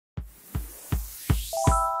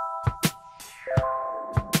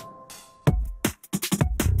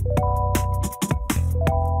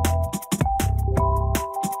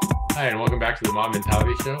Hi, and welcome back to the Mob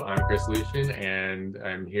Mentality Show. I'm Chris Lucian, and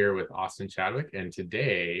I'm here with Austin Chadwick. And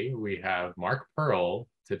today we have Mark Pearl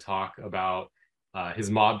to talk about his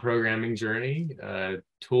mob programming journey,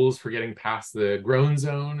 tools for getting past the Groan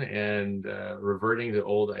Zone and reverting to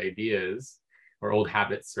old ideas, or old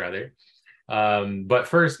habits, rather. But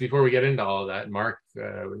first, before we get into all of that, Mark,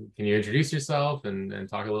 can you introduce yourself and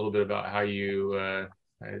talk a little bit about how you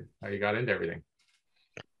got into everything?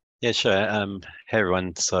 Yeah, sure. Hey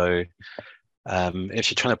everyone. So,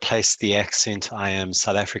 if you're trying to place the accent, I am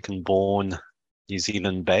South African born, New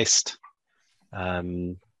Zealand based.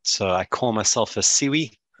 So I call myself a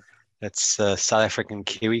Siwi. That's South African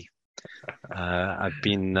Kiwi. I've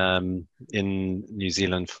been in New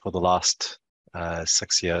Zealand for the last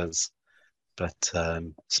 6 years, but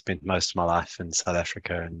spent most of my life in South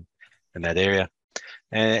Africa and in that area.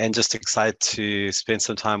 And just excited to spend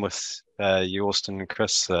some time with you, Austin and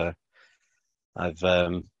Chris. I've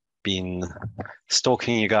been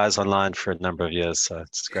stalking you guys online for a number of years, so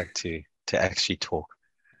it's great to actually talk.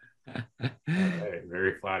 Right,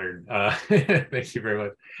 very flattered. Thank you very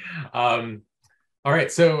much. All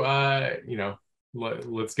right, so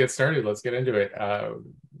let's get started. Let's get into it.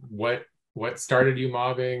 What started you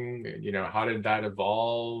mobbing? How did that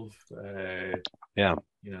evolve? Yeah.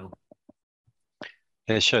 You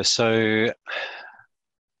Yeah, sure. So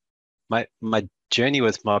my journey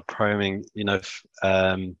with mob programming,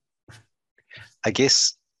 I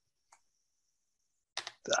guess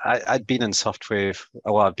I've been in software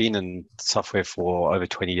for over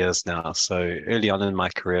 20 years now. So early on in my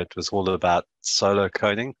career, it was all about solo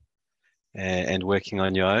coding and working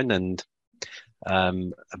on your own. And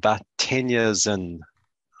about 10 years in,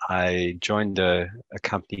 I joined a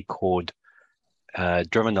company called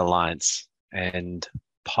Driven Alliance, and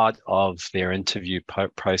part of their interview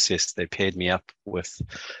process, they paired me up with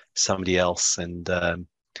somebody else, and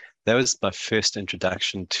that was my first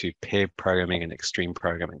introduction to pair programming and extreme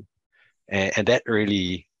programming, and that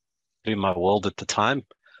really blew my world at the time.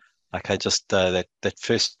 Like I just that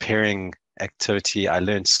first pairing activity, I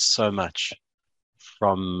learned so much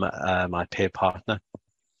from my pair partner,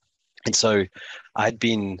 and so I'd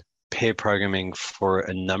been pair programming for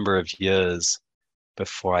a number of years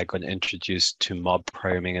before I got introduced to mob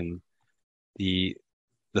programming. And the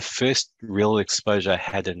first real exposure I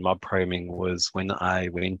had in mob programming was when I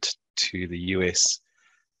went to the US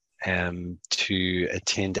to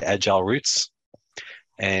attend Agile Roots.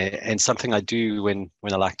 And something I do when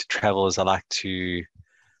I like to travel is I like to,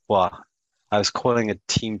 well, I was calling it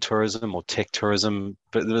team tourism or tech tourism,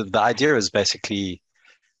 but the idea is basically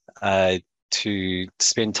to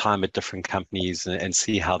spend time at different companies and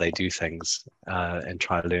see how they do things and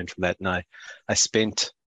try to learn from that. And I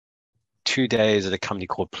spent 2 days at a company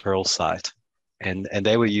called Pluralsight, and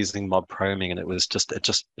they were using mob programming, and it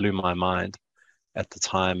just blew my mind at the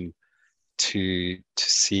time to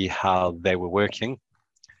see how they were working,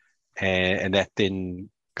 and that then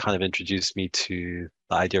kind of introduced me to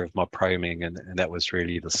the idea of mob programming, and that was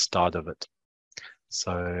really the start of it.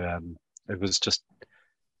 So it was just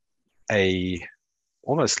a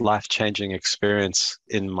almost life-changing experience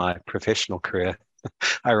in my professional career,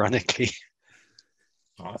 ironically.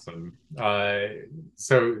 Awesome.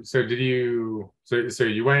 So you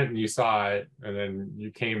went and you saw it, and then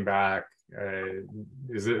you came back. Do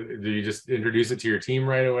you just introduce it to your team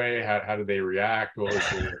right away? How did they react?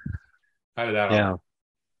 How did that all? Yeah.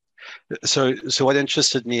 So what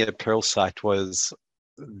interested me at Pluralsight was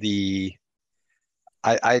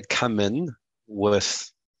I'd come in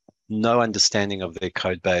with no understanding of their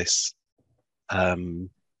code base,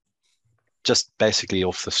 just basically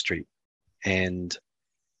off the street. And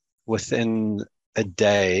within a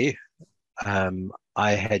day,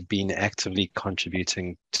 I had been actively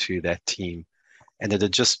contributing to that team. And it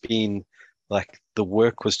had just been like the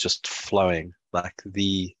work was just flowing. Like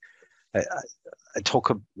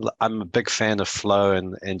I'm a big fan of flow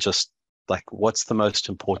and just like what's the most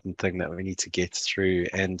important thing that we need to get through.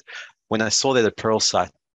 And when I saw that at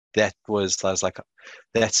Pluralsight, I was like,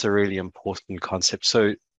 that's a really important concept.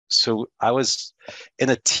 So I was in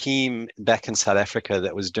a team back in South Africa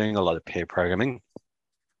that was doing a lot of pair programming,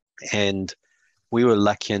 and we were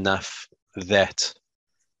lucky enough that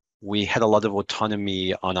we had a lot of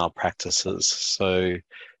autonomy on our practices. So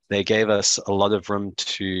they gave us a lot of room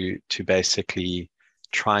to basically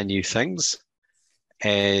try new things.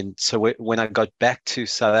 And so when I got back to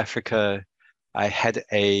South Africa, I had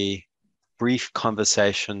a brief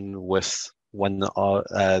conversation with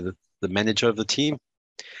the manager of the team,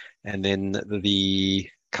 and then the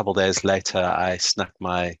couple of days later, I snuck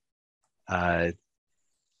my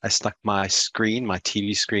I snuck my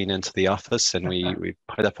TV screen into the office, and we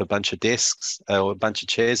put up a bunch of desks, or a bunch of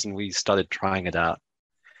chairs, and we started trying it out.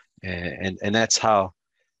 And that's how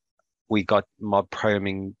we got mob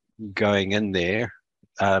programming going in there.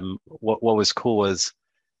 What was cool was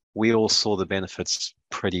we all saw the benefits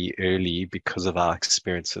pretty early because of our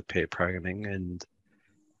experience with pair programming, and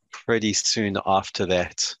pretty soon after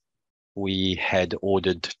that, we had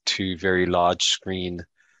ordered 2 very large screen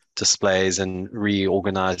displays and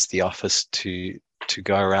reorganized the office to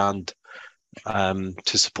go around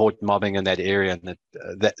to support mobbing in that area, and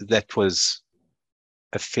that was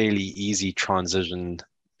a fairly easy transition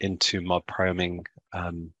into mob programming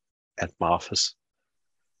at my office.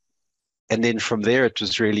 And then from there, it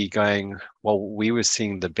was really going, well, we were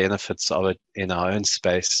seeing the benefits of it in our own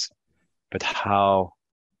space, but how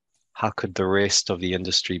could the rest of the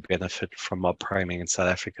industry benefit from mob programming in South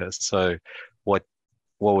Africa? So what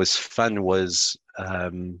was fun was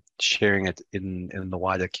sharing it in the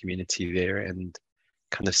wider community there, and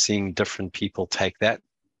kind of seeing different people take that,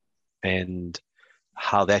 and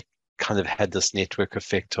how that kind of had this network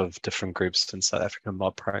effect of different groups in South African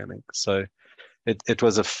mob programming. So it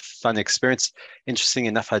was a fun experience. Interesting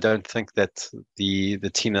enough, I don't think that the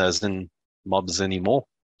team that is in mobs anymore.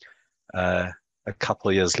 A couple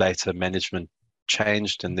of years later, management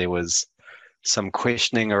changed, and there was some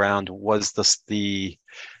questioning around, was this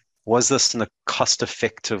in a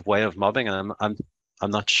cost-effective way of mobbing? And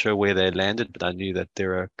I'm not sure where they landed, but I knew that there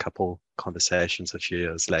were a couple conversations a few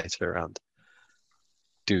years later around,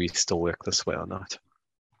 do we still work this way or not?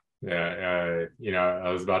 Yeah,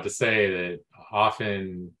 I was about to say that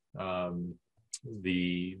often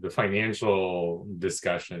the financial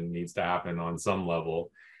discussion needs to happen on some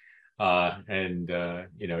level, and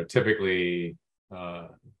typically,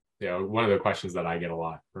 one of the questions that I get a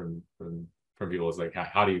lot from people is like,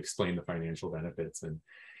 how do you explain the financial benefits? And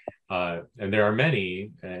there are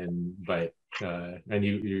many, and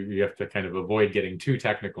you have to kind of avoid getting too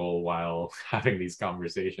technical while having these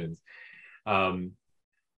conversations. So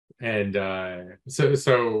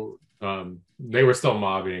they were still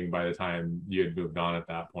mobbing by the time you had moved on at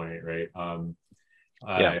that point, right?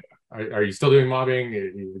 Yeah. Are you still doing mobbing?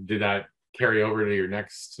 Did that carry over to your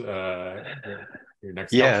next Yeah.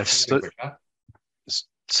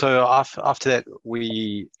 So after that,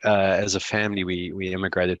 we as a family we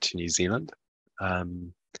immigrated to New Zealand,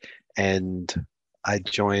 and I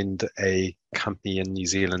joined a company in New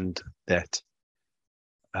Zealand that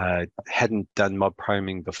hadn't done mob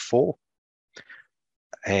programming before,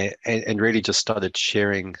 and really just started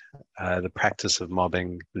sharing the practice of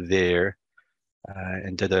mobbing there,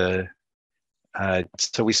 and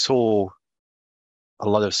so we saw a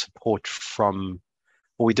lot of support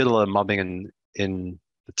we did a lot of mobbing in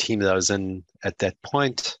the team that I was in at that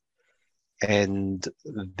point. And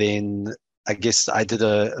then I guess I did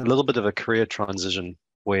a little bit of a career transition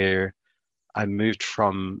where I moved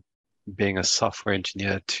from being a software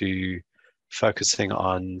engineer to focusing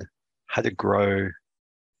on how to grow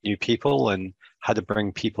new people and how to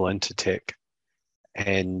bring people into tech,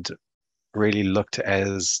 and really looked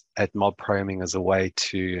at mob programming as a way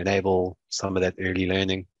to enable some of that early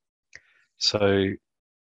learning. So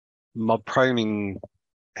mob programming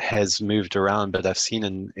has moved around, but I've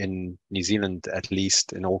seen in New Zealand, at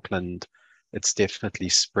least in Auckland, it's definitely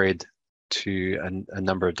spread to a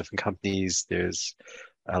number of different companies. There's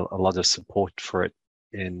a lot of support for it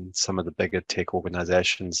in some of the bigger tech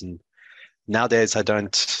organizations. And nowadays, I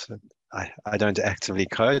don't actively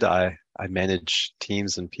code. I manage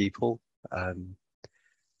teams and people,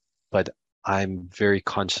 but I'm very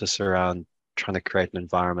conscious around trying to create an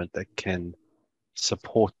environment that can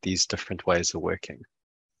support these different ways of working.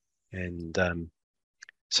 And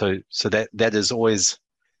so that is always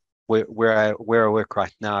where I work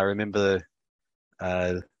right now. I remember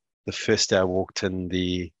the first day I walked in,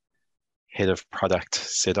 the head of product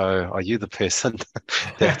said, "Oh, are you the person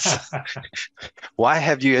that's why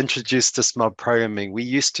have you introduced this mob programming? We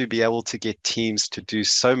used to be able to get teams to do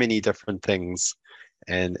so many different things,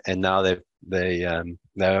 and now they're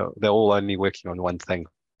all only working on one thing."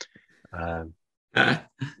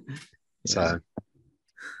 So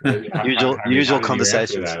usual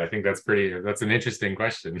conversations. I think that's an interesting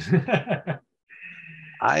question.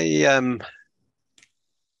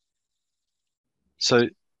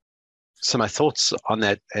 So my thoughts on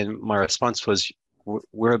that, and my response was,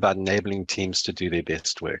 we're about enabling teams to do their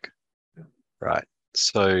best work, right?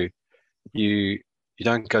 So you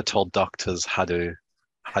don't go tell doctors how to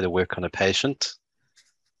work on a patient.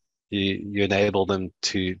 You enable them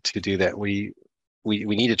to do that. We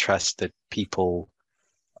need to trust that people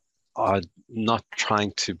are not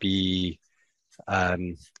trying to be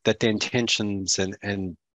that their intentions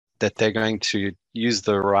and that they're going to use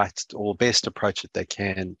the right or best approach that they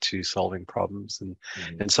can to solving problems.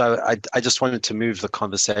 And so I just wanted to move the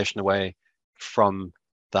conversation away from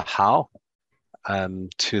the how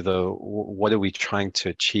to the what are we trying to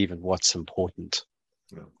achieve and what's important.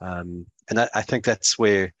 And I think that's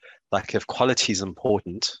where, like, if quality is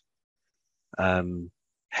important,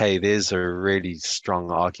 hey, there's a really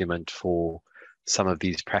strong argument for some of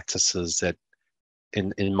these practices that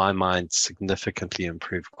in my mind significantly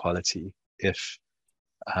improve quality. If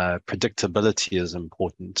predictability is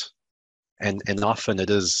important, and often it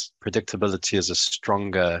is, predictability is a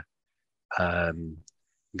stronger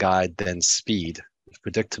guide than speed. If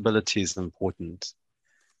predictability is important,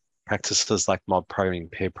 practices like mob programming,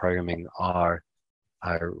 pair programming are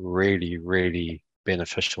really, really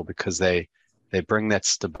beneficial, because they bring that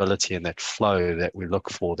stability and that flow that we look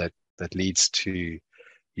for, that leads to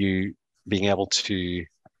you being able to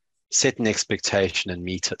set an expectation and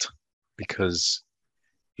meet it, because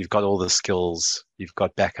you've got all the skills, you've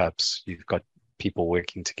got backups, you've got people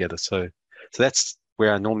working together. So that's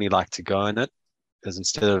where I normally like to go in it, is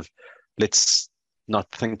instead of, let's not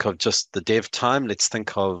think of just the dev time, let's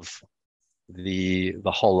think of the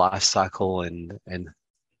whole life cycle and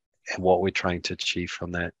what we're trying to achieve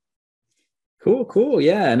from that. Cool.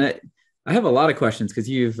 Yeah. And I have a lot of questions, because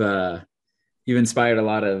you've inspired a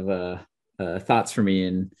lot of thoughts for me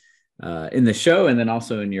in the show, and then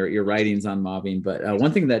also in your writings on mobbing. But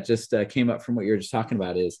one thing that just came up from what you were just talking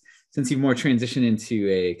about is, since you've more transitioned into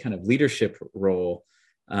a kind of leadership role,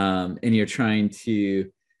 and you're trying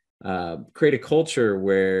to create a culture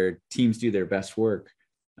where teams do their best work,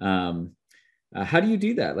 how do you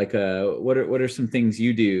do that? Like, what are some things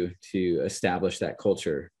you do to establish that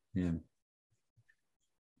culture? Yeah.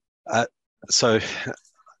 So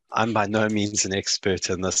I'm by no means an expert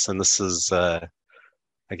in this, and this is, I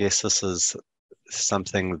guess this is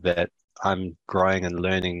something that I'm growing and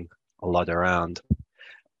learning a lot around.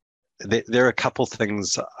 There are a couple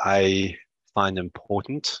things I find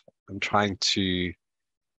important. I'm trying to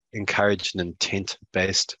encourage an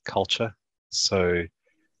intent-based culture. So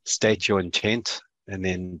state your intent and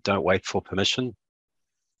then don't wait for permission.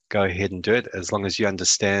 Go ahead and do it, as long as you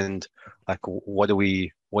understand, like, what are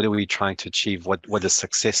we trying to achieve? What does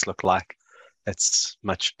success look like? It's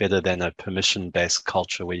much better than a permission-based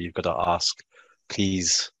culture where you've got to ask,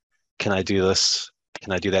 please, can I do this?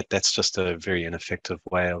 Can I do that? That's just a very ineffective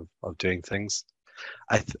way of doing things.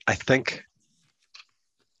 I think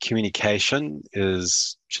communication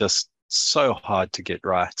is just so hard to get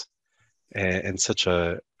right, and such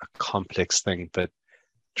a complex thing, but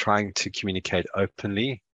trying to communicate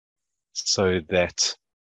openly so that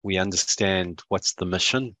we understand what's the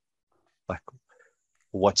mission, like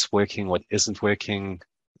what's working, what isn't working.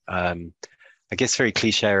 I guess very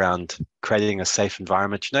cliche around creating a safe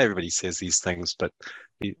environment. You know, everybody says these things, but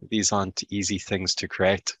these aren't easy things to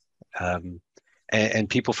create. And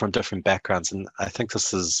people from different backgrounds. And I think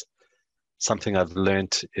this is something I've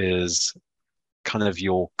learned, is kind of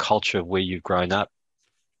your culture of where you've grown up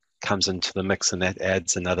comes into the mix, and that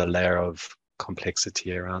adds another layer of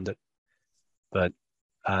complexity around it. But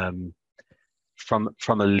from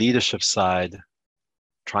a leadership side,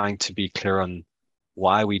 trying to be clear on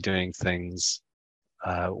why we're doing things,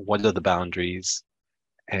 what are the boundaries,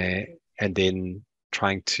 and then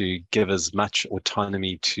trying to give as much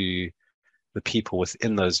autonomy to the people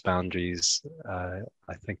within those boundaries,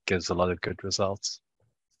 I think gives a lot of good results.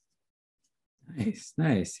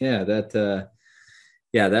 Nice. Yeah, that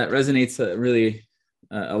resonates really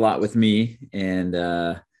a lot with me. And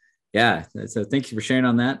yeah, so thank you for sharing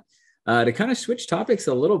on that. To kind of switch topics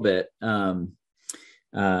a little bit,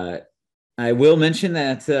 I will mention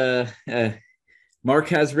that Mark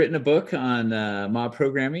has written a book on mob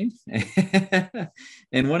programming.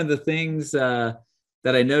 And one of the things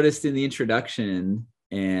that I noticed in the introduction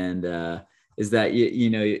is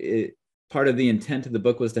that, part of the intent of the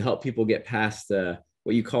book was to help people get past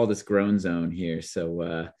what you call this groan zone here.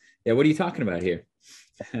 So yeah, what are you talking about here?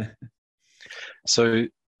 So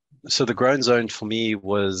the groan zone for me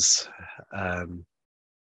was, I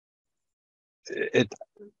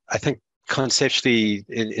think conceptually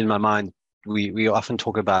in my mind, we often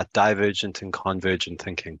talk about divergent and convergent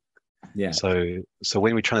thinking. Yeah. So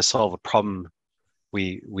when we're trying to solve a problem,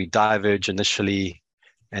 we diverge initially,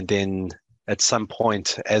 and then at some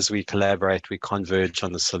point, as we collaborate, we converge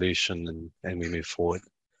on the solution and we move forward.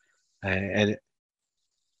 And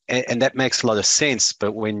that makes a lot of sense.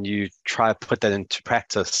 But when you try to put that into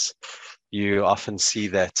practice, you often see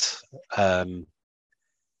that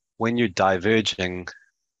when you're diverging,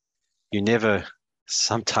 you never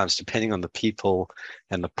sometimes, depending on the people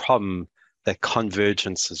and the problem, that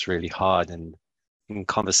convergence is really hard, and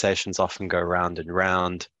conversations often go round and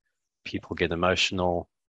round. People get emotional,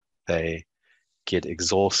 they get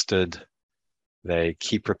exhausted, they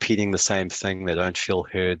keep repeating the same thing, they don't feel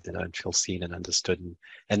heard, they don't feel seen and understood.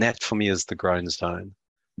 And that for me is the groan zone.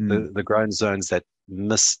 The groan zone's that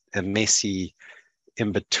messy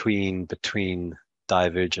in between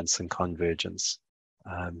divergence and convergence.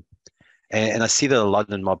 And I see that a lot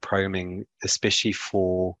in mob programming, especially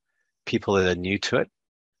for people that are new to it.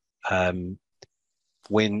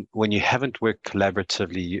 When you haven't worked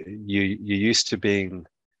collaboratively, you're used to being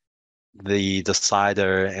the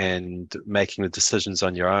decider and making the decisions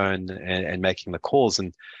on your own and making the calls,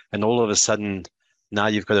 and all of a sudden now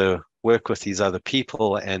you've got to work with these other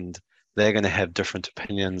people, and they're going to have different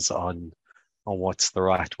opinions on what's the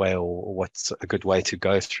right way or what's a good way to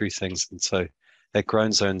go through things. And so that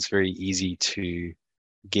groan zone is very easy to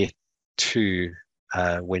get to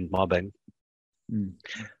when mobbing.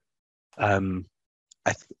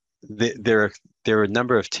 There are a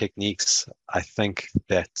number of techniques, I think,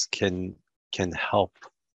 that can help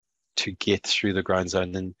to get through the groan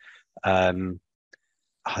zone. And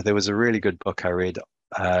there was a really good book I read.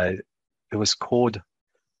 It was called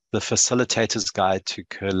The Facilitator's Guide to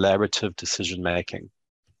Collaborative Decision Making.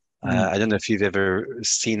 I don't know if you've ever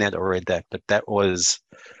seen that or read that, but that was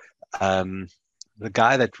the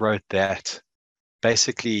guy that wrote that.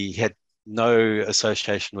 Basically, he had no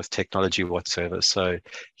association with technology whatsoever. So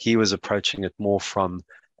he was approaching it more from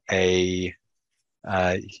he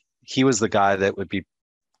was the guy that would be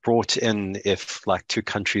brought in if like two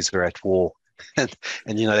countries were at war and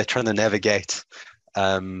they're trying to navigate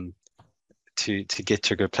to get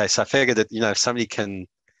to a good place. So I figured that, if somebody can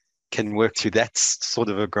work through that sort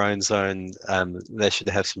of a groan zone, they should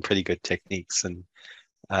have some pretty good techniques. And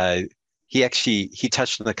he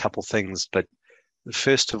touched on a couple things, but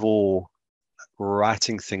first of all,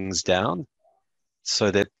 writing things down so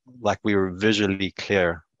that like we were visually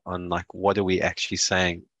clear on like what are we actually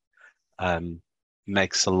saying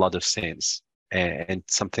makes a lot of sense, and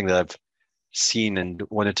something that I've seen and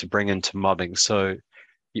wanted to bring into mobbing. So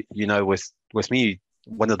with me,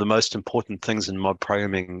 one of the most important things in mob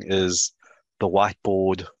programming is the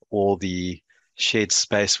whiteboard or the shared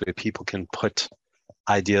space where people can put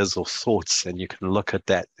ideas or thoughts, and you can look at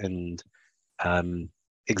that and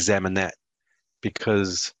examine that.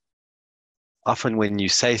 Because often when you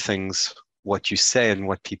say things, what you say and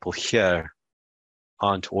what people hear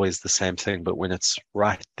aren't always the same thing. But when it's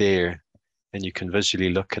right there and you can visually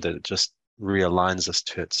look at it, it just realigns us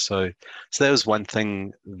to it. So that was one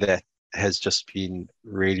thing that has just been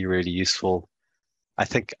really, really useful. I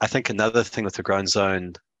think another thing with the groan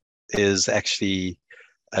zone is actually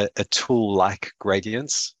a tool like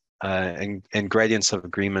gradients, and gradients of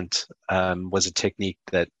agreement was a technique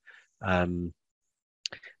that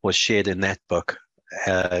was shared in that book,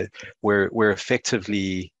 where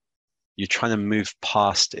effectively you're trying to move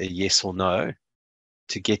past a yes or no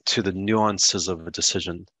to get to the nuances of a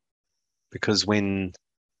decision. Because when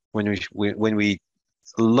we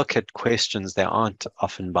look at questions, they aren't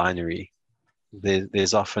often binary.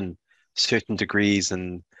 There's often certain degrees,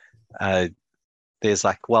 and there's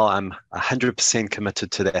like, well, I'm 100%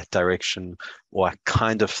 committed to that direction, or I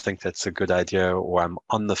kind of think that's a good idea, or I'm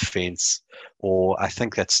on the fence, or I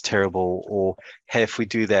think that's terrible, or hey, if we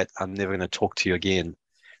do that, I'm never going to talk to you again.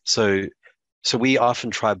 So we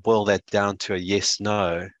often try to boil that down to a yes,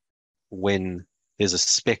 no, when there's a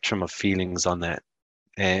spectrum of feelings on that.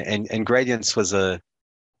 And gradients was a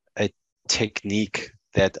technique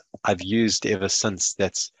that I've used ever since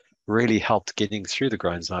that's really helped getting through the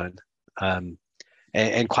groan zone.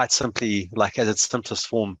 And quite simply, like at its simplest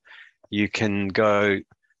form, you can go,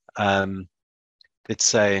 let's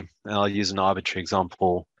say, I'll use an arbitrary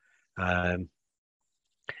example. I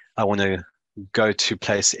want to go to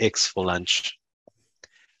place X for lunch.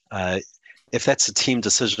 If that's a team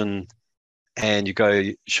decision and you go,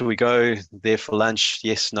 should we go there for lunch?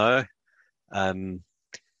 Yes, no.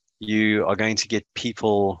 You are going to get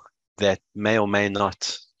people that may or may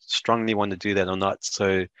not strongly want to do that or not.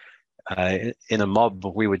 So in a mob,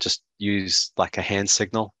 we would just use like a hand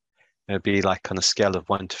signal. It'd be like on a scale of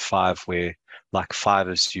 1 to 5, where like 5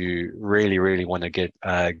 is you really, really want to get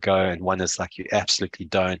go, and 1 is like you absolutely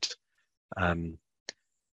don't.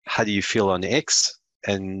 How do you feel on X?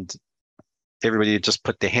 And everybody just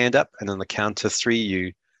put their hand up, and on the count to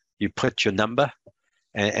 3, you put your number,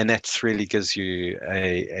 and that really gives you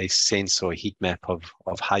a sense or a heat map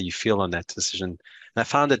of how you feel on that decision. And I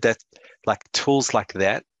found that like tools like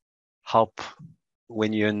that help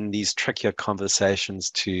when you're in these trickier conversations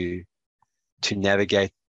to to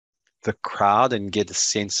navigate the crowd and get a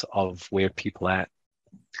sense of where people are at.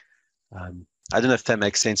 I don't know if that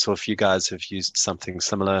makes sense, or if you guys have used something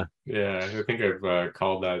similar. Yeah, I think I've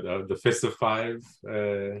called that the fist of five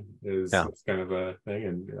is it's kind of a thing,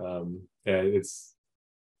 and yeah, it's,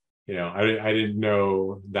 you know, I didn't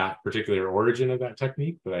know that particular origin of that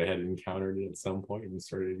technique, but I had encountered it at some point and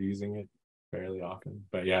started using it fairly often.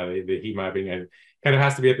 But yeah, the heat mapping, and kind of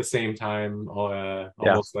has to be at the same time,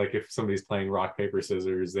 almost like if somebody's playing rock paper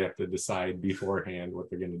scissors, they have to decide beforehand what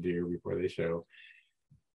they're going to do before they show.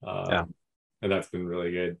 And that's been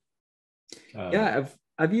really good. Yeah,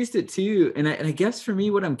 I've used it too, and I guess for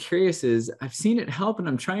me, what I'm curious is I've seen it help, and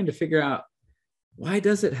I'm trying to figure out, why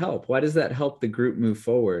does it help? Why does that help the group move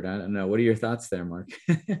forward? I don't know. What are your thoughts there, Mark?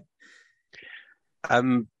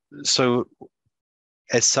 So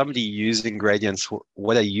as somebody using gradients,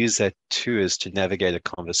 what I use that to is to navigate a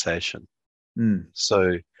conversation.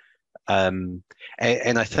 So, and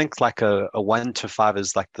I think like a 1 to 5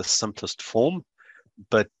 is like the simplest form,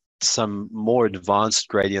 but some more advanced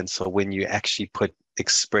gradients are when you actually put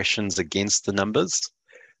expressions against the numbers,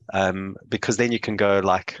 because then you can go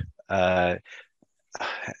like, and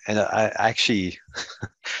I actually,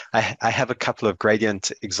 I have a couple of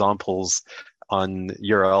gradient examples on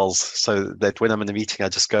URLs, so that when I'm in a meeting, I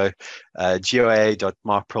just go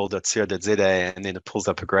goa.markpearl.co.za, and then it pulls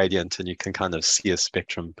up a gradient, and you can kind of see a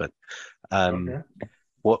spectrum. But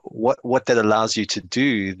what that allows you to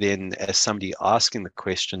do then, as somebody asking the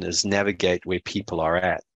question, is navigate where people are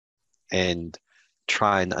at and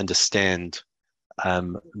try and understand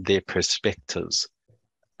their perspectives.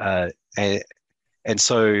 And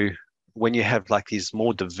so when you have like these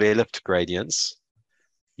more developed gradients,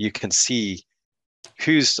 you can see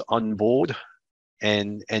who's on board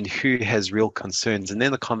and who has real concerns. And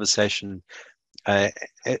then the conversation, and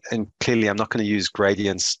clearly I'm not going to use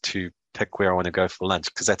gradients to pick where I want to go for lunch,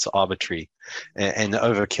 because that's arbitrary and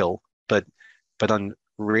overkill. But on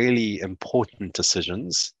really important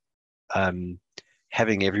decisions,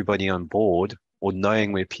 having everybody on board, or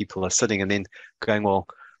knowing where people are sitting, and then going, well,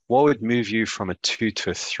 what would move you from a 2 to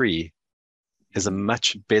a 3 is a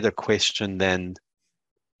much better question than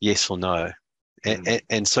yes or no.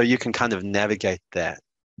 And so you can kind of navigate that.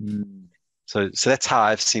 So that's how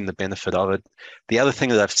I've seen the benefit of it. The other thing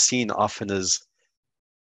that I've seen often is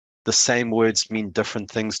the same words mean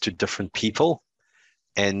different things to different people.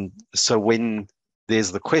 And so when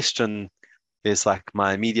there's the question, there's like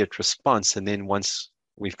my immediate response. And then once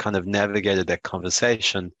we've kind of navigated that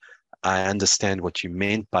conversation, I understand what you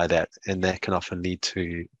meant by that. And that can often lead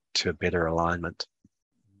to a better alignment.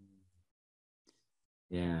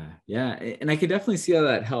 Yeah. And I can definitely see how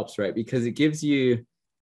that helps, right? Because it gives you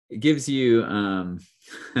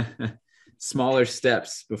smaller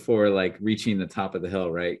steps before like reaching the top of the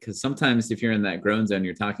hill, right? Because sometimes if you're in that groan zone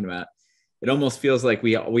you're talking about, it almost feels like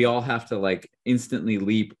we all have to like instantly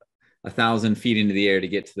leap 1,000 feet into the air to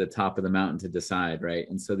get to the top of the mountain to decide, right?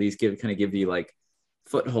 And so these give you like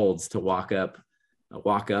footholds to walk up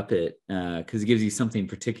it, because it gives you something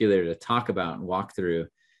particular to talk about and walk through.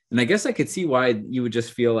 And I guess I could see why you would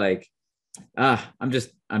just feel like, I'm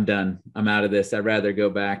done. I'm out of this. I'd rather go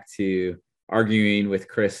back to arguing with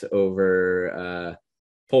Chris over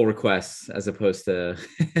pull requests as opposed to,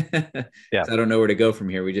 I don't know where to go from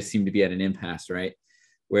here. We just seem to be at an impasse, right?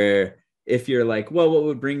 Where if you're like, well, what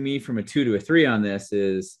would bring me from a 2 to a 3 on this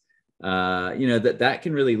is, that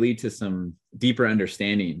can really lead to some deeper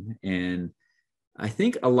understanding. And I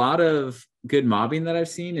think a lot of good mobbing that I've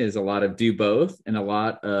seen is a lot of do both and a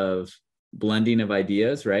lot of blending of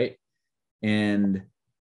ideas, right? And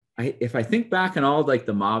if I think back on all like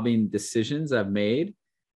the mobbing decisions I've made,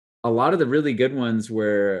 a lot of the really good ones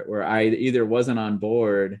where I either wasn't on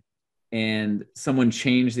board and someone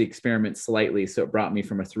changed the experiment slightly, so it brought me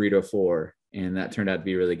from a 3 to a 4, and that turned out to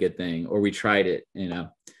be a really good thing. Or we tried it, and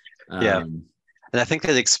I think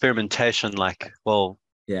that experimentation, like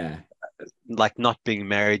not being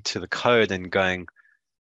married to the code and going,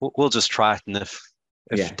 we'll just try it, and if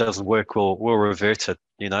it doesn't work, we'll revert it.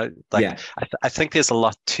 I think there's a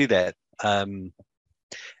lot to that, and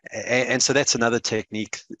so that's another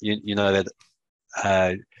technique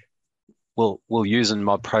that we'll use in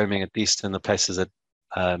mob programming, at least in the places that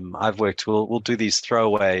I've worked. We'll do these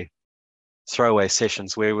throwaway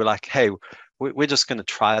sessions where we're like, hey, we're just going to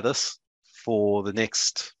try this for the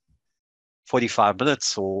next 45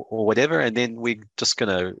 minutes or whatever, and then we're just going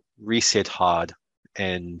to reset hard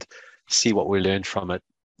and see what we learn from it.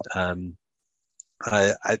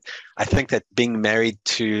 I think that being married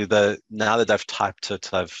to now that I've typed it,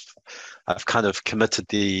 I've kind of committed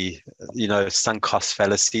the sunk cost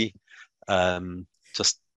fallacy.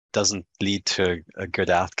 Just doesn't lead to a good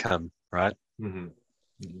outcome, right? Mm-hmm.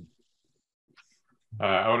 Mm-hmm.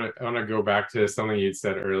 I want to go back to something you'd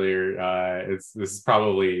said earlier. This is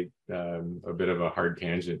probably a bit of a hard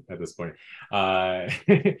tangent at this point.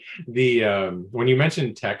 When you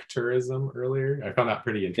mentioned tech tourism earlier, I found that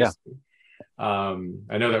pretty interesting. I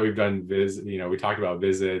know that we've done we talked about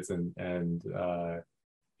visits and I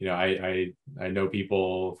know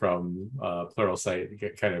people from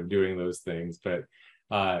Pluralsight kind of doing those things, but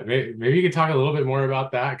maybe you could talk a little bit more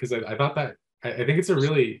about that, because I thought that I think it's a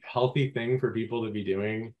really healthy thing for people to be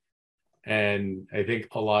doing, and I think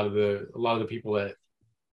a lot of the people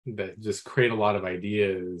that just create a lot of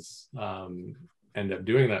ideas end up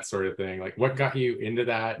doing that sort of thing. Like, what got you into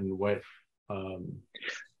that, and what?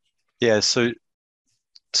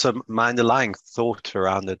 So my underlying thought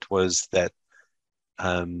around it was that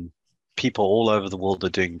people all over the world are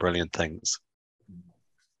doing brilliant things,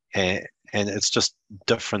 and it's just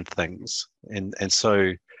different things, and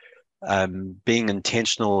so being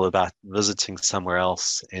intentional about visiting somewhere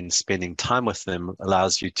else and spending time with them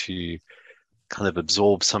allows you to kind of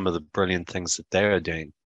absorb some of the brilliant things that they are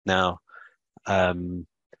doing. Now, when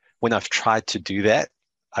I've tried to do that,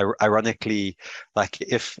 ironically, like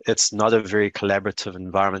if it's not a very collaborative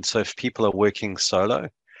environment, so if people are working solo,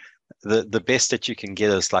 the best that you can get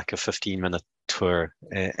is like a 15-minute tour,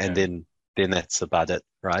 and then that's about it,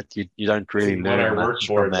 right? You don't really learn what our much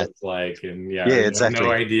workboard from that. looks like, and Exactly.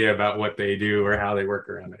 no idea about what they do or how they work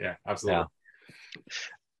around it. Yeah, absolutely.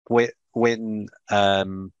 When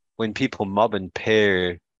people mob and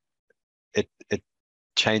pair, it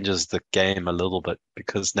changes the game a little bit,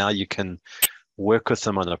 because now you can work with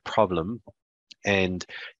them on a problem, and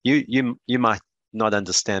you might not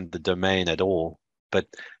understand the domain at all, but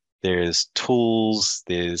there's tools,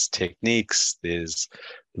 there's techniques, there's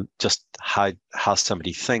just how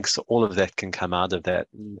somebody thinks. All of that can come out of that.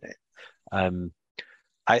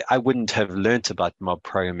 I wouldn't have learnt about mob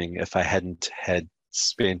programming if I hadn't had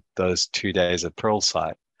spent those 2 days at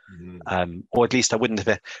Pluralsight. Or at least I wouldn't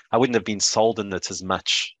have been sold in it as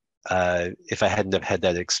much if I hadn't have had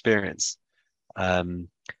that experience. I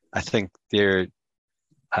think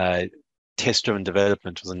test-driven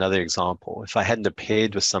development was another example. If I hadn't have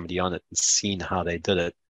paired with somebody on it and seen how they did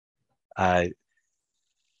it,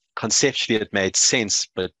 conceptually it made sense,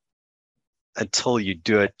 but until you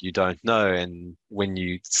do it, you don't know. And when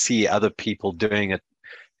you see other people doing it,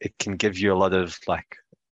 it can give you a lot of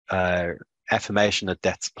affirmation that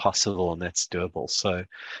that's possible and that's doable. So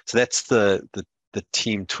that's the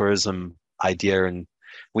team tourism idea, and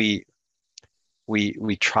we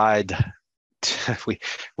tried.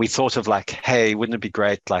 We thought of hey, wouldn't it be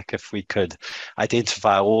great if we could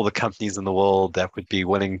identify all the companies in the world that would be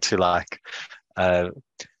willing to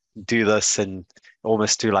do this, and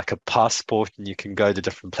almost do a passport, and you can go to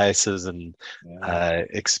different places and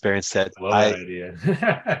experience that. I love that idea.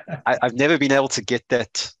 I've never been able to get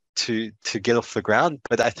that to get off the ground,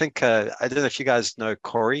 but I think I don't know if you guys know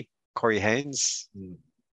Corey Haynes.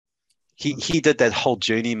 He did that whole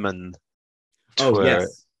journeyman tour.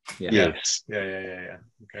 Yes. Yes. Yeah.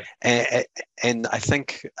 Okay. And I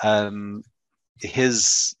think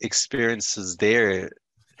his experiences there,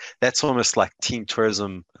 that's almost like team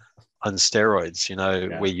tourism on steroids,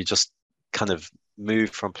 where you just kind of move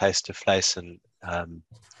from place to place and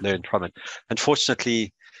learn from it.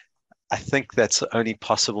 Unfortunately, I think that's only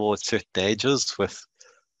possible at certain ages.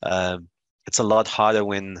 It's a lot harder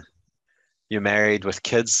when you're married with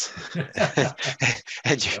kids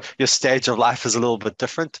and your stage of life is a little bit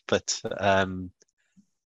different, but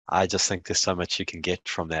I just think there's so much you can get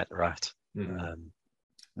from that, right?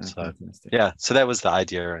 So that was the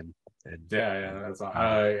idea. And that's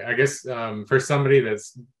I guess for somebody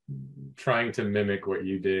that's trying to mimic what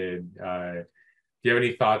you did, do you have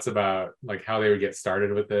any thoughts about how they would get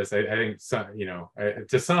started with this? I think some,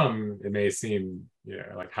 to some it may seem,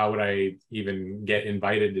 how would I even get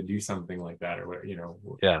invited to do something like that, or what,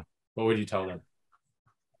 what would you tell them?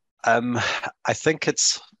 I think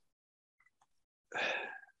it's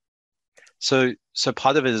so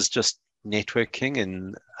part of it is just networking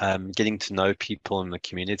and getting to know people in the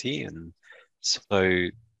community, and so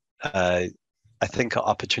I think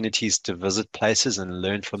opportunities to visit places and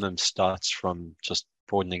learn from them starts from just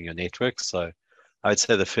broadening your network. So I would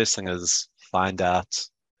say the first thing is find out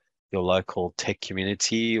your local tech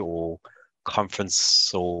community or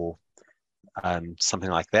conference or something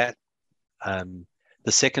like that.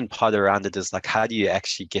 The second part around it is how do you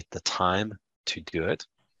actually get the time to do it?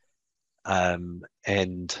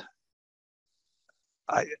 And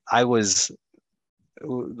I was,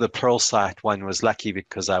 the Pluralsight one was lucky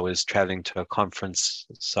because I was traveling to a conference,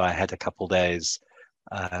 so I had a couple days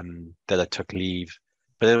that I took leave,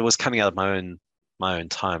 but it was coming out of my own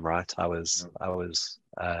time, right? I was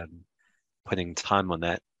putting time on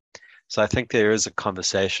that. So I think there is a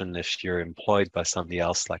conversation if you're employed by somebody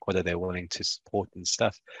else, like what are they willing to support and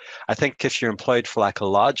stuff. I think if you're employed for like a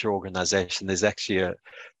larger organization, there's actually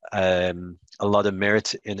a lot of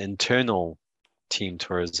merit in internal team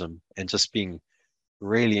tourism and just being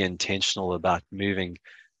really intentional about moving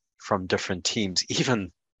from different teams,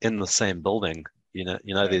 even in the same building.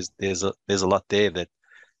 Right. There's a lot there that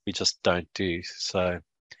we just don't do. So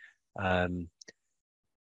um,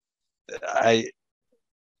 I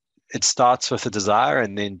it starts with a desire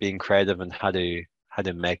and then being creative and how to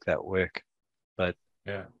make that work. But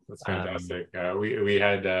Yeah, that's um, fantastic. We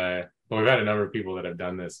had well, we've had a number of people that have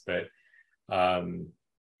done this, but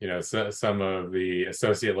some of the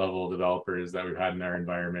associate level developers that we've had in our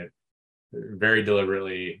environment very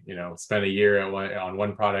deliberately, spent a year on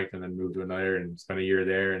one product and then moved to another, and spent a year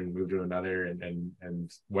there and moved to another,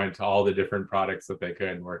 and went to all the different products that they could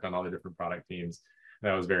and worked on all the different product teams.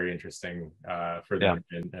 That was very interesting for yeah, them,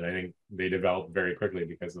 and I think they developed very quickly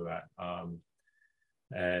because of that.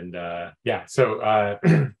 So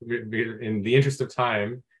in the interest of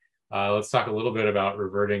time, let's talk a little bit about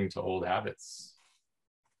reverting to old habits.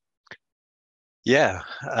 yeah.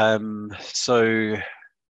 So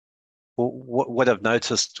what I've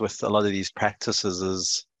noticed with a lot of these practices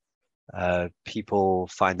is people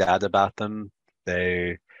find out about them.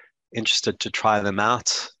 They're interested to try them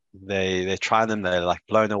out. They try them. They're like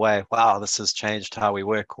blown away. Wow, this has changed how we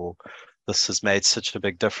work, or this has made such a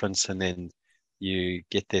big difference. And then you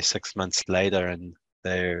get there 6 months later, and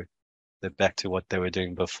they're back to what they were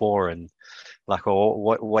doing before, and like, oh,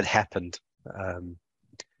 what happened? Um,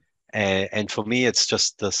 and for me, it's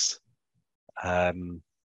just this um,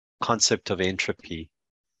 concept of entropy,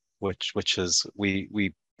 which is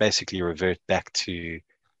we basically revert back to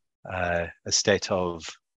a state of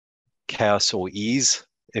chaos or ease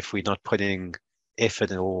if we're not putting effort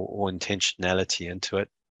or intentionality into it.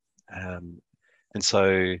 Um, and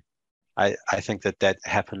so I think that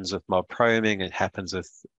happens with mob programming. It happens with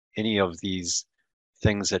any of these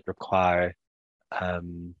things that require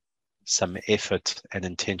um, some effort and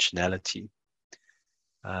intentionality.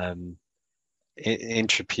 Um,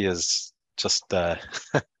 Entropy is just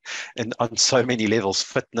and on so many levels,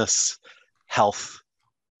 fitness, health.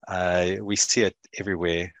 We see it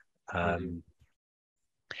everywhere. Mm-hmm. Um,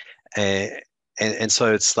 and, and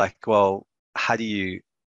so it's like, well, how do you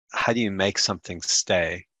make something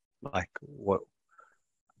stay? Like what?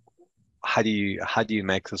 How do you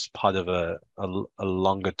make this part of a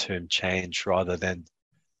longer term change rather than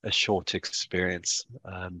a short experience?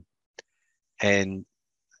 And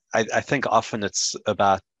I think often it's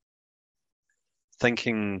about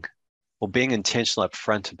thinking or being intentional up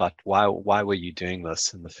front about why were you doing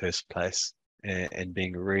this in the first place, and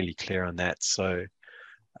being really clear on that. So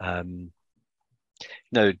um,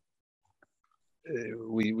 you know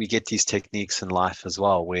we get these techniques in life as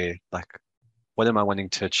well where like, what am I wanting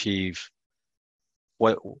to achieve?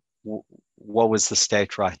 What what was the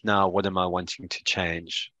state right now? What am I wanting to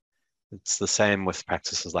change? It's the same with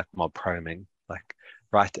practices like mob programming. Like,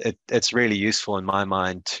 right, it's really useful in my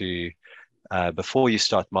mind to before you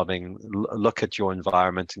start mobbing, look at your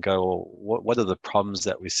environment and go, well, what are the problems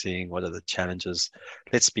that we're seeing? What are the challenges?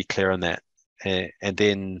 Let's be clear on that. And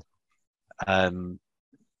then um,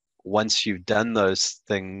 once you've done those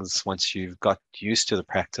things, once you've got used to the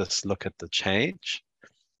practice, look at the change,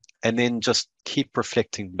 and then just keep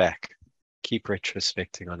reflecting back, keep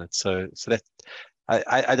retrospecting on it. So that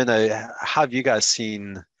I don't know, how have you guys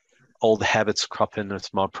seen old habits crop in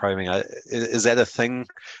with mob probing? Is that a thing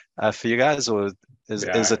for you guys, or is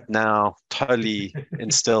Yeah. it now totally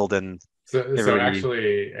instilled in So everybody?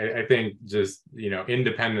 actually, I think just,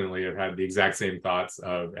 independently, I've had the exact same thoughts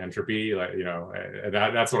of entropy. Like,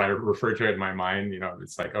 that's what I refer to it in my mind.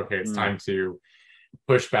 It's like, okay, it's Mm, time to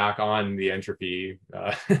push back on the entropy.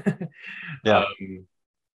 yeah, Um,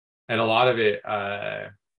 and a lot of it, I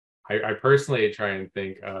personally try and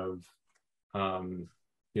think of,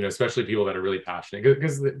 especially people that are really passionate,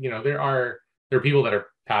 because there are people that are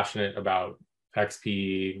passionate about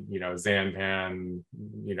XP, Zanpan,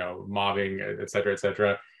 mobbing, et cetera, et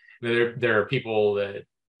cetera. There are people that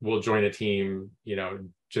will join a team,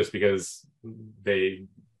 just because they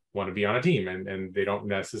want to be on a team, and they don't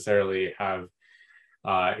necessarily have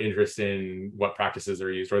interest in what practices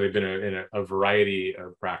are used, or they've been in a variety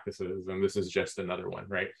of practices, and this is just another one,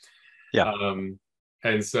 right? yeah,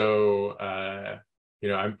 And so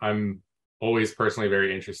I'm always personally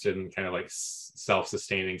very interested in kind of like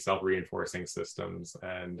self-sustaining, self-reinforcing systems,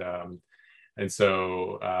 and And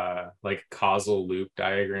so like causal loop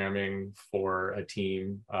diagramming for a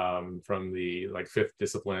team from the like fifth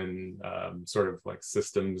discipline sort of like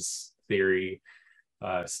systems theory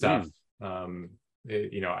stuff. I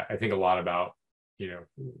think a lot about,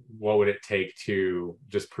 what would it take to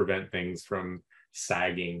just prevent things from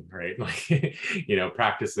sagging, right? Like,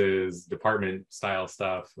 practices, department style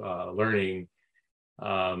stuff, learning,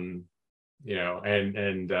 and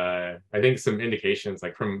I think some indications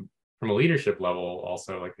like from a leadership level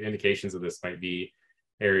also, like the indications of this might be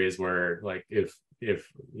areas where like if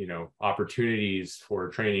opportunities for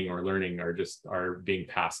training or learning are being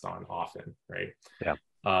passed on often, right?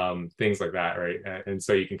 Things like that, right? And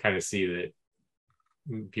so you can kind of see that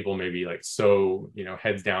people may be like so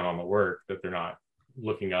heads down on the work that they're not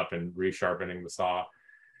looking up and resharpening the saw,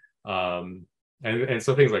 and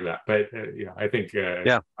so things like that. But I think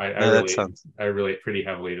I relate pretty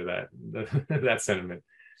heavily to that sentiment.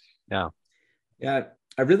 Yeah,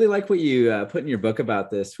 I really like what you put in your book about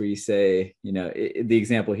this, where you say, the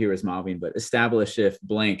example here is mobbing, but establish if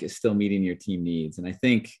blank is still meeting your team needs. And I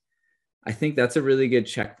think that's a really good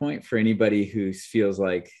checkpoint for anybody who feels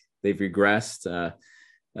like they've regressed.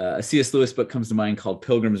 A C.S. Lewis book comes to mind called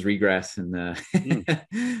Pilgrim's Regress, and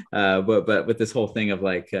but with this whole thing of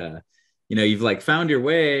like, you've like found your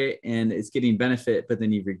way and it's getting benefit, but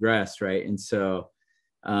then you've regressed, right? And so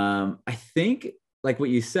I think like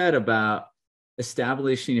what you said about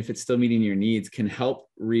establishing if it's still meeting your needs can help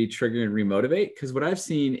re-trigger and remotivate, because what I've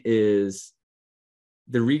seen is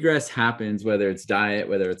the regress happens, whether it's diet,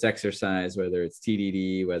 whether it's exercise, whether it's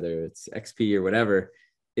TDD, whether it's XP or whatever,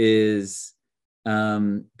 is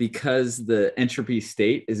because the entropy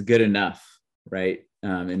state is good enough, right?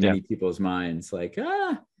 In many people's minds, like,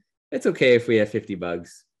 it's okay if we have 50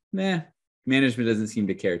 bugs. Management doesn't seem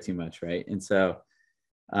to care too much, right? And so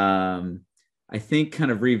I think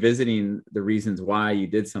kind of revisiting the reasons why you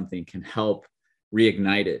did something can help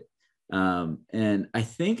reignite it. And I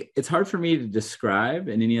think it's hard for me to describe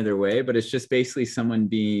in any other way, but it's just basically someone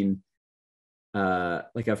being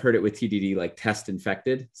like I've heard it with TDD, like test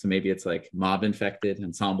infected. So maybe it's like mob infected,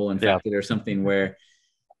 ensemble infected, or something where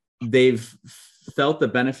they've felt the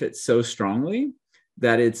benefits so strongly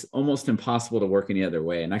that it's almost impossible to work any other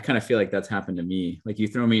way. And I kind of feel like that's happened to me. Like you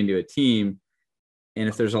throw me into a team, and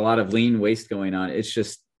if there's a lot of lean waste going on, it's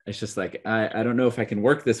just like, I don't know if I can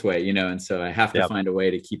work this way, and so I have to find a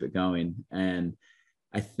way to keep it going. And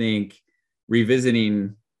I think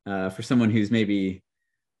revisiting for someone who's maybe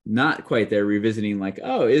not quite there, revisiting like,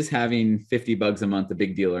 is having 50 bugs a month a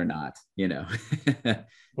big deal or not,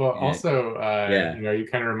 Well, also, you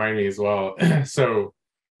kind of remind me as well. So,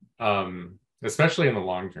 especially in the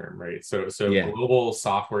long term, right? So global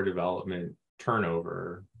software development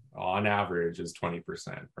turnover on average is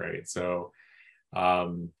 20%, right? So,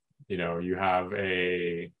 you have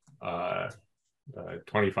a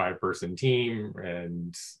 25-person team,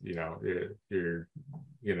 and you're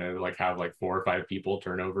like have like 4 or 5 people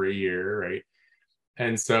turn over a year, right?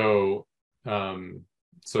 And so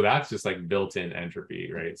that's just like built-in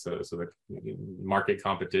entropy, right? So the market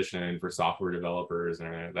competition for software developers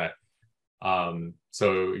and that.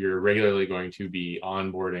 So you're regularly going to be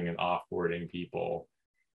onboarding and offboarding people,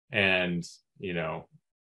 and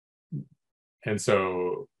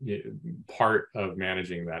so part of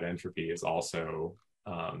managing that entropy is also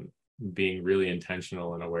being really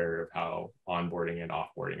intentional and aware of how onboarding and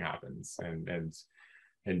offboarding happens, and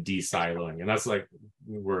de-siloing. And that's like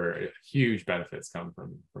where huge benefits come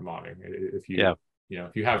from mobbing. If you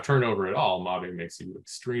have turnover at all, mobbing makes you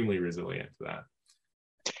extremely resilient to that.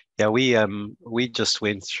 We just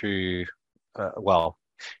went through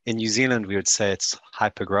in New Zealand we would say it's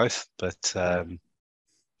hyper growth, but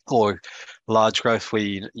or large growth,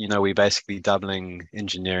 where we're basically doubling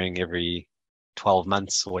engineering every 12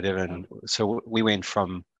 months or whatever. And so we went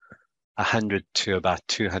from 100 to about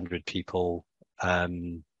 200 people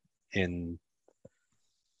in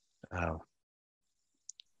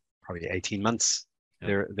probably 18 months,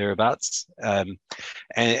 thereabouts. And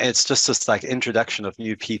it's just this like introduction of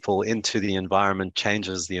new people into the environment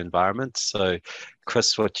changes the environment. So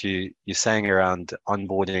Chris, what you're saying around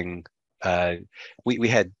onboarding, we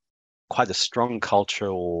had quite a strong culture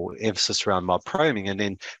or emphasis around mob programming, and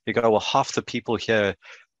then you go, well, half the people here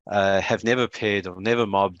have never paired or never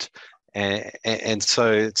mobbed, and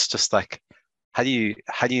so it's just like, how do you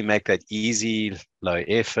make that easy, low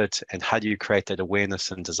effort, and how do you create that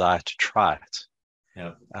awareness and desire to try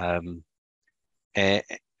it?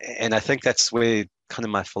 And I think that's where kind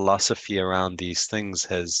of my philosophy around these things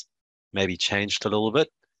has maybe changed a little bit.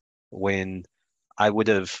 When I would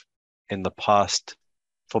have in the past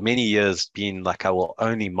for many years been like, I will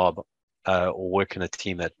only mob or work in a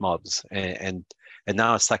team that mobs. And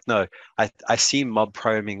now it's like, no, I see mob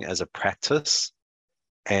programming as a practice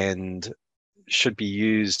and should be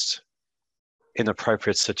used in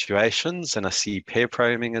appropriate situations. And I see pair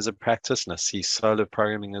programming as a practice, and I see solo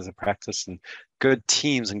programming as a practice. And good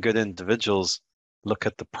teams and good individuals look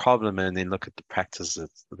at the problem and then look at the practices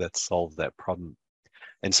that solve that problem.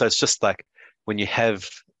 And so it's just like when you have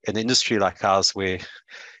an industry like ours where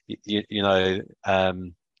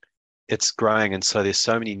it's growing, and so there's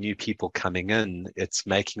so many new people coming in, it's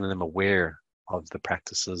making them aware of the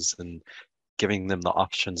practices and giving them the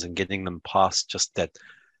options and getting them past just that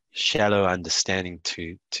shallow understanding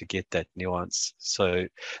to get that nuance. So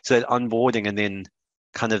that onboarding, and then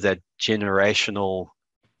kind of that generational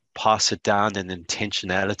pass it down and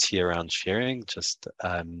intentionality around sharing, just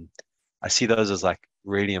I see those as like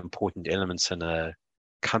really important elements in a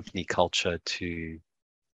company culture to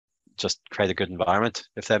just create a good environment,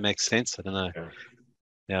 if that makes sense. I don't know.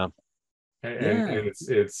 Yeah. And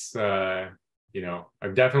it's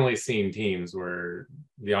I've definitely seen teams where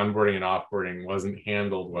the onboarding and offboarding wasn't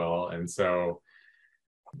handled well, and so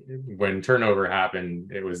when turnover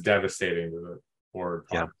happened, it was devastating to the forward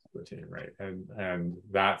progress of the team, right? And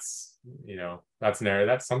that's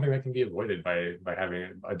that's something that can be avoided by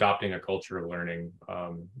adopting a culture of learning,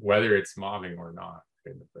 whether it's mobbing or not.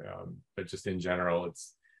 But just in general,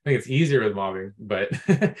 I think it's easier with mobbing, but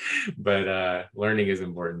learning is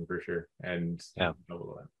important for sure. And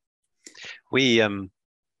we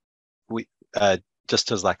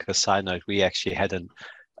just as like a side note, we actually had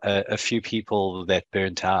a few people that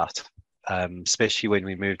burnt out, especially when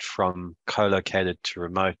we moved from co-located to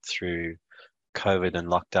remote through COVID and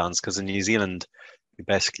lockdowns. Because in New Zealand, we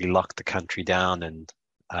basically locked the country down, and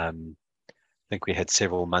I think we had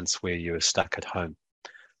several months where you were stuck at home.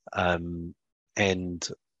 And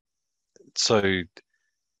so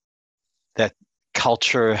that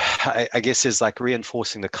culture, I guess, is like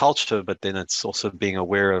reinforcing the culture, but then it's also being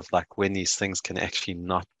aware of like when these things can actually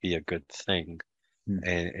not be a good thing,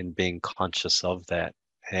 and being conscious of that.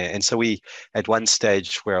 And so we, at one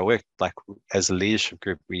stage where I worked, like as a leadership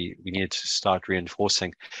group, we needed to start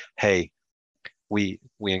reinforcing, hey, we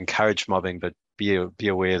encourage mobbing, but be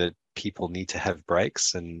aware that people need to have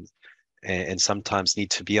breaks and sometimes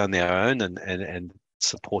need to be on their own and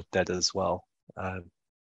support that as well.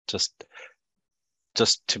 Just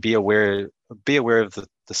to be aware of the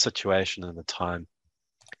situation and the time.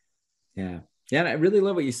 Yeah. And I really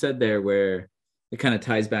love what you said there, where it kind of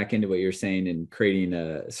ties back into what you're saying in creating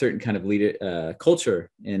a certain kind of leader culture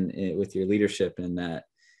in with your leadership, and that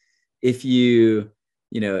if you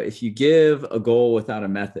give a goal without a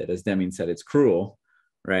method, as Deming said, it's cruel,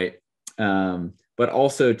 right? But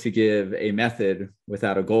also to give a method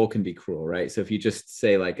without a goal can be cruel, right? So if you just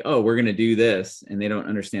say like, oh, we're going to do this, and they don't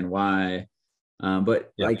understand why,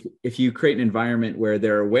 like if you create an environment where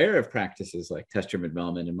they're aware of practices like test-driven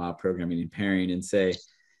development and mob programming and pairing, and say,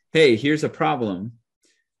 hey, here's a problem,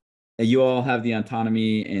 and you all have the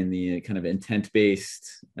autonomy and the kind of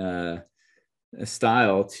intent-based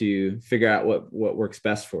style to figure out what works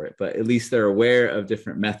best for it, but at least they're aware of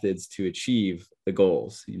different methods to achieve the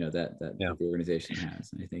goals that the organization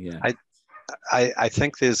has. And I think I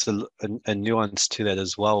think there's a nuance to that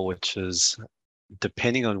as well, which is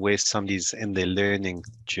depending on where somebody's in their learning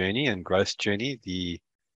journey and growth journey, the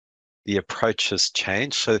approaches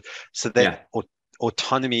change. So that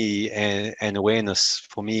autonomy and awareness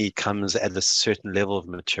for me comes at a certain level of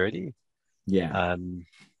maturity.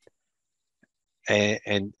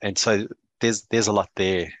 And so there's a lot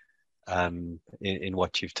there in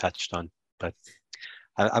what you've touched on, but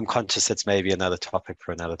I'm conscious it's maybe another topic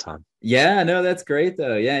for another time. Yeah, no, that's great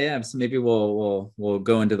though. Yeah. So maybe we'll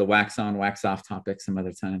go into the wax on, wax off topic some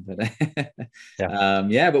other time. But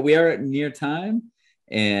but we are near time.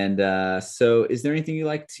 And so is there anything you'd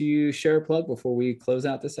like to share or plug before we close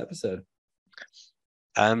out this episode?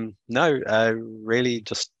 No, really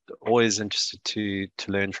just always interested to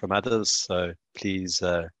learn from others. So please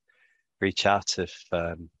reach out if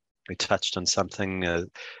we touched on something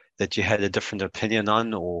that you had a different opinion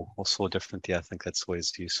on or saw differently. I think that's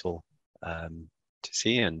always useful to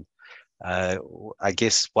see. And I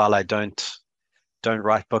guess while I don't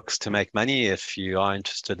write books to make money, if you are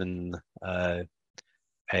interested in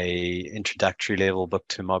a introductory level book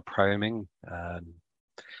to mob programming,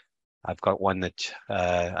 I've got one that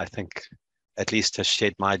I think at least has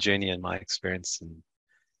shared my journey and my experience, and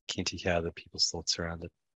keen to hear other people's thoughts around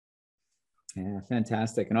it. Yeah,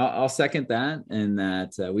 fantastic. And I'll second that, and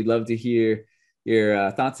that we'd love to hear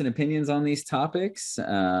your thoughts and opinions on these topics. So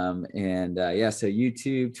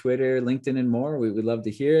YouTube, Twitter, LinkedIn, and more, we would love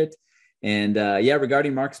to hear it. And yeah,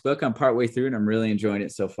 regarding Mark's book, I'm partway through and I'm really enjoying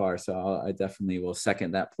it so far. So I definitely will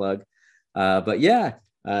second that plug. But yeah,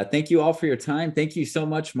 thank you all for your time. Thank you so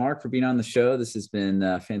much, Mark, for being on the show. This has been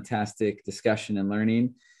a fantastic discussion and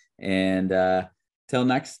learning. And till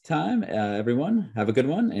next time, everyone, have a good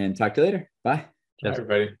one and talk to you later. Bye. Bye,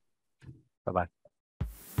 everybody. Bye-bye.